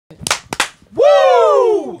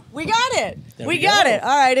it. We got it.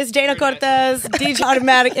 All right, it's Dana Cortez, DJ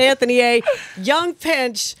Automatic, Anthony A, Young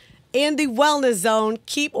Pinch in the Wellness Zone.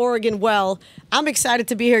 Keep Oregon well. I'm excited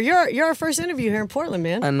to be here. You're our first interview here in Portland,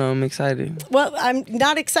 man. I know, I'm excited. Well, I'm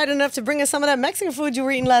not excited enough to bring us some of that Mexican food you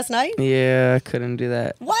were eating last night. Yeah, I couldn't do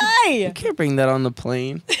that. Why? You can't bring that on the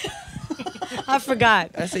plane. I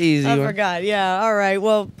forgot. That's an easy one. I forgot. Yeah. All right.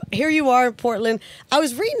 Well, here you are in Portland. I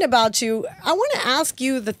was reading about you. I want to ask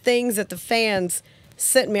you the things that the fans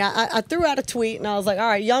sent me. I threw out a tweet and I was like, all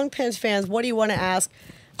right, Young Pinch fans, what do you want to ask?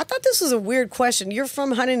 I thought this was a weird question. You're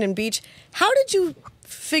from Huntington Beach. How did you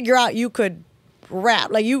figure out you could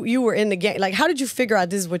rap? Like you were in the game. Like how did you figure out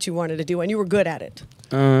this is what you wanted to do and you were good at it?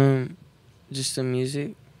 Just the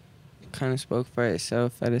music kind of spoke for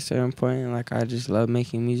itself at a certain point. And, like, I just love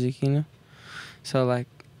making music, you know? So, like,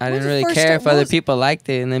 I didn't really care if other people liked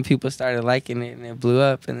it, and then people started liking it, and it blew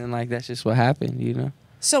up, and then, like, that's just what happened, you know?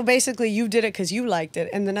 So, basically, you did it because you liked it,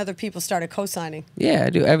 and then other people started co-signing. Yeah, I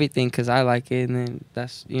do everything because I like it, and then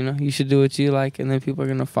that's, you know, you should do what you like, and then people are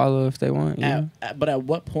going to follow if they want, you know? But at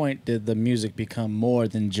what point did the music become more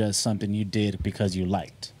than just something you did because you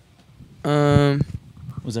liked?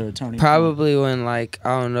 Was there a turning point? Probably when, like,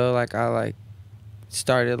 I don't know, like, I, like,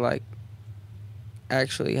 started, like,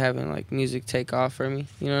 actually having, like, music take off for me.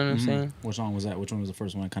 You know what I'm saying? What song was that? Which one was the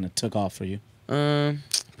first one that kind of took off for you?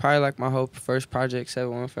 Probably, like, my whole first project,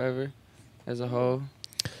 7-1 Forever, as a whole.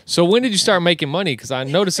 So when did you start making money? Because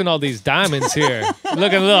I'm noticing all these diamonds here. You're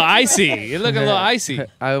looking a little icy. You're looking a little icy.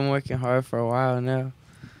 I've been working hard for a while now.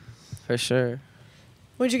 For sure.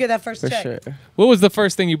 When'd you get that first check? For sure. What was the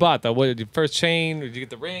first thing you bought, though? What did your first chain? Did you get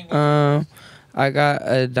the ring? I got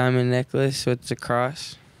a diamond necklace with the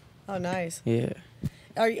cross. Oh, nice. Yeah.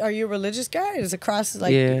 Are you a religious guy? Is a cross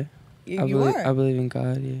like? Yeah. You are. I believe in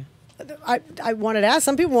God. Yeah. I wanted to ask.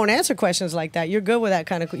 Some people won't answer questions like that. You're good with that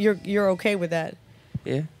kind of. You're okay with that.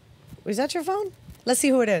 Yeah. Is that your phone? Let's see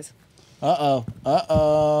who it is. Uh-oh.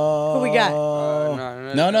 Who we got?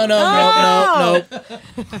 No.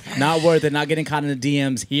 Not worth it. Not getting caught in the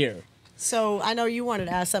DMs here. So I know you wanted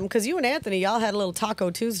to ask something because you and Anthony, y'all had a little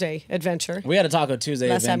Taco Tuesday adventure. We had a Taco Tuesday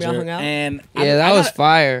Last time adventure. y'all hung out? And Yeah, that was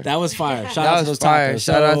fire. That was fire. Shout That out to was those fire. tacos.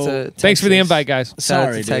 Shout out to Texas. Thanks for the invite, guys.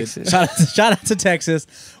 Sorry, Shout out to dude. Texas. Shout out to Texas.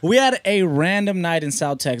 We had a random night in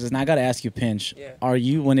South Texas, and I got to ask you, Pinch, are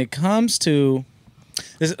you, when it comes to,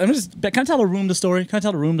 can I tell the room the story? Can I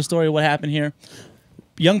tell the room the story of what happened here?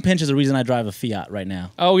 Young Pinch is the reason I drive a Fiat right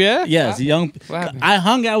now. Oh, yeah? Yes, I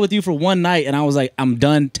hung out with you for one night, and I was like, I'm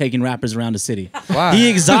done taking rappers around the city. Wow. He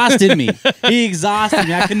exhausted me.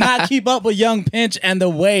 I could not keep up with Young Pinch and the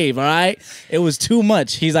wave, all right? It was too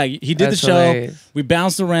much. He's like, he did That's the show. hilarious. We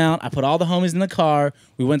bounced around. I put all the homies in the car.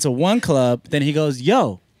 We went to one club. Then he goes,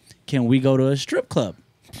 yo, can we go to a strip club?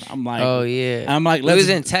 I'm like, Oh yeah. I'm like, it was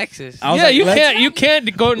in Texas. I was Yeah, like, you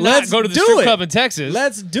can't go to the do strip it. club in Texas.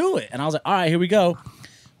 Let's do it. And I was like, all right, here we go.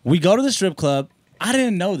 We go to the strip club. I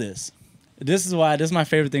didn't know this. This is my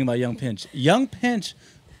favorite thing about Young Pinch. Young Pinch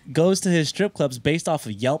goes to his strip clubs based off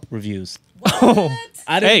of Yelp reviews. Oh.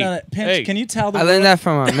 I didn't Hey, know that. Pinch, hey. can you tell the I learned that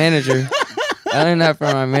from my manager. I learned that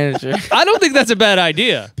from my manager. I don't think that's a bad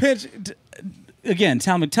idea. Pinch, again,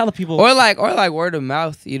 tell the people. Or like word of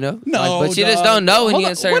mouth, you know? No, Like, but you just dog. don't know when Hold you're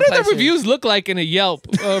on. in certain What do places. the reviews look like in a Yelp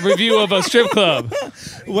review of a strip club?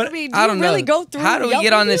 What? I mean, do I you don't really know. go through How do we Yelp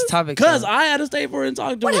get on this reviews? topic? Because though? I had to stay for it and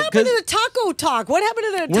talk to What it. happened 'cause to the taco talk? What happened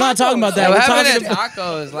to the We're not talking about that. What We're happened talking to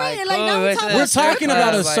tacos? Like, Right, like, cool, now we're went to talking the We're strip talking about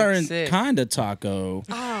a club, like, certain sick. kind of taco.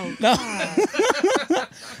 Oh, No. God.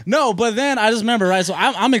 No, but then I just remember, right? So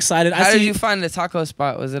I'm excited. How did you find the taco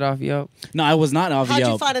spot? Was it off Yelp? No, I was not off How'd you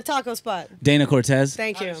Yelp. find a taco spot? Dana Cortez.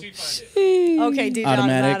 Thank you. Okay, DJ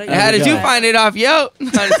Automatic. How did you Right. find it off Yelp?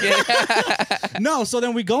 I'm just kidding. No, so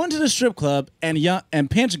then we go into the strip club and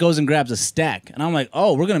Pinch goes and grabs a stack. And I'm like,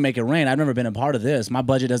 oh, we're going to make it rain. I've never been a part of this. My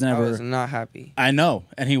budget doesn't I ever. was not happy. I know.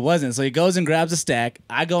 And he wasn't. So he goes and grabs a stack.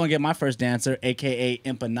 I go and get my first dancer, a.k.a.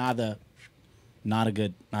 Empanada. Not a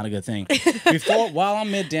good thing. While I'm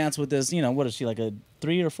mid-dance with this, what is she, like a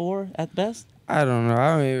 3 or 4 at best? I don't know.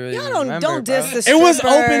 I don't even really Y'all remember, don't diss bro. the It was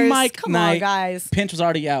strippers. open mic Come night. on, guys. Pinch was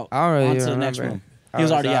already out. I don't really on to the remember. next room. I He was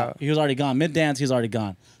was already out. out. He was already gone. Mid-dance, he was already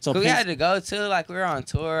gone. So We Pinch, had to go too. Like we were on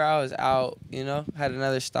tour. I was out. Had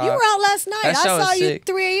another stop. You were out last night. That I show was saw you sick.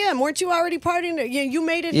 3 a.m. Weren't you already partying? You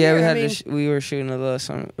made it Yeah, here. we I had mean, we were shooting a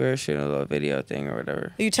little video thing or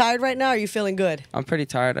whatever. are you tired right now? Or are you feeling good? I'm pretty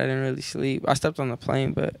tired. I didn't really sleep. I slept on the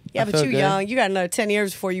plane, but Yeah, I but feel you're good. young. You got another 10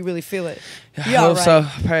 years before you really feel it. I You all hope right. so.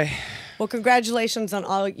 Pray. Well, congratulations on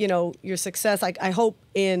all your success. I hope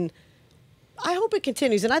it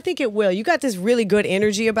continues, and I think it will. You got this really good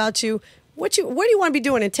energy about you. What do you want to be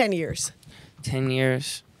doing in 10 years? 10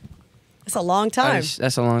 years. That's a long time.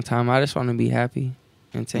 That's a long time. I just want to be happy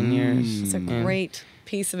in 10 years. It's a great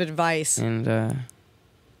piece of advice. And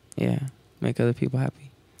yeah, make other people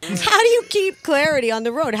happy. How do you keep clarity on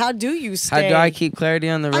the road? How do you stay? How do I keep clarity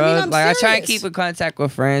on the road? I mean, I try and keep in contact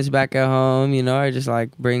with friends back at home, you know, or just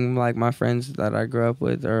like bring like my friends that I grew up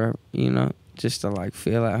with, or you know, just to like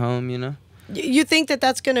feel at home, you know. You think that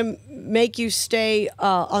that's going to make you stay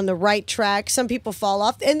on the right track? Some people fall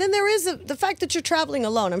off, and then there is the fact that you're traveling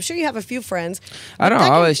alone. I'm sure you have a few friends. I don't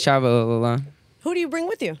always travel alone. Who do you bring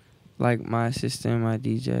with you? Like my assistant, my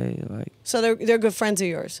DJ, like. So they're good friends of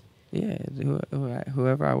yours. Yeah,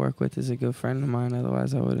 whoever I work with is a good friend of mine.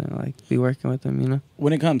 Otherwise, I wouldn't like be working with them, you know.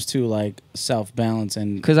 When it comes to like self-balance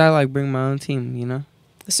and because I like bring my own team, you know.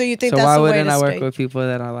 So you think so that's why the way wouldn't to I stay? work with people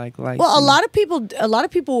that I like? Well, a lot of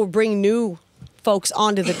people will bring new folks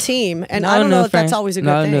onto the team, and I don't know if that's always a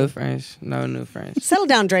good thing. No new friends. Settle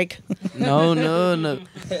down, Drake. No.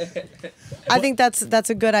 I think that's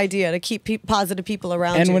a good idea to keep positive people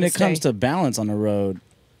around you. And when it comes to balance on the road,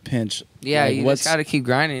 Pinch. Yeah, like, you just gotta keep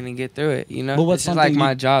grinding and get through it. You know, but what's this is like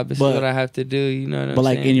my job. This is what I have to do. You know what I'm saying? But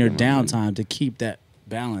like in your downtime, to keep that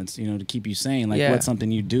balance, you know, to keep you sane. Like what's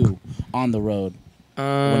something you do on the road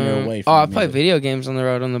when you're away from I play video games on the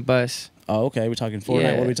road on the bus. Oh, okay. We're talking Fortnite.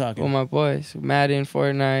 Yeah, what are we talking? with my boys, Madden,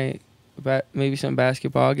 Fortnite, maybe some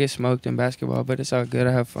basketball. I get smoked in basketball, but it's all good.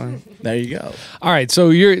 I have fun. There you go. All right, so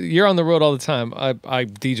you're on the road all the time. I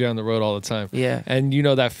DJ on the road all the time. Yeah. And you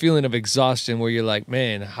know that feeling of exhaustion where you're like,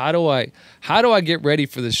 man, how do I get ready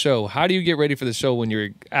for the show? How do you get ready for the show when you're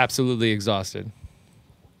absolutely exhausted?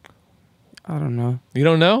 I don't know. You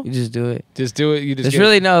don't know? You just do it. Just do it. You just. There's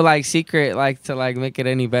really no like secret like to like make it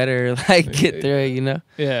any better. Like get through it. You know.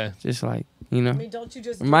 Yeah. Just like you know. I mean, don't you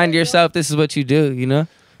just remind yourself this is what you do. You know.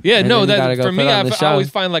 Yeah, and no, that for me, I always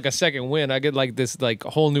find like a second win. I get like this like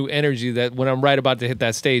whole new energy that when I'm right about to hit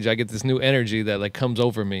that stage, I get this new energy that like comes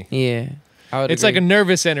over me. Yeah. It's like a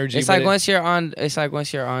nervous energy. It's like once you're on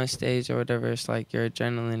stage or whatever, it's like your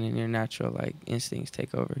adrenaline and your natural like instincts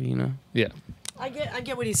take over, you know? Yeah. I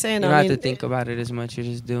get what he's saying. You don't have to think about it as much. You're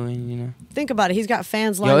just doing, you know? Think about it. He's got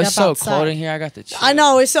fans lined up outside. Yo, it's so cold in here. I got the chill. I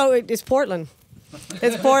know. It's Portland.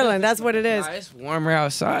 It's Portland. That's what it is. Nah, it's warmer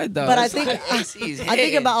outside though. But I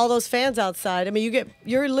think about all those fans outside. I mean,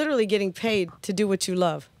 you're literally getting paid to do what you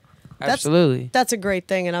love. Absolutely. That's a great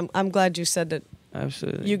thing, and I'm glad you said that.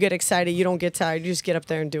 Absolutely. You get excited. You don't get tired. You just get up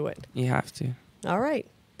there and do it. You have to. All right.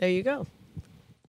 There you go.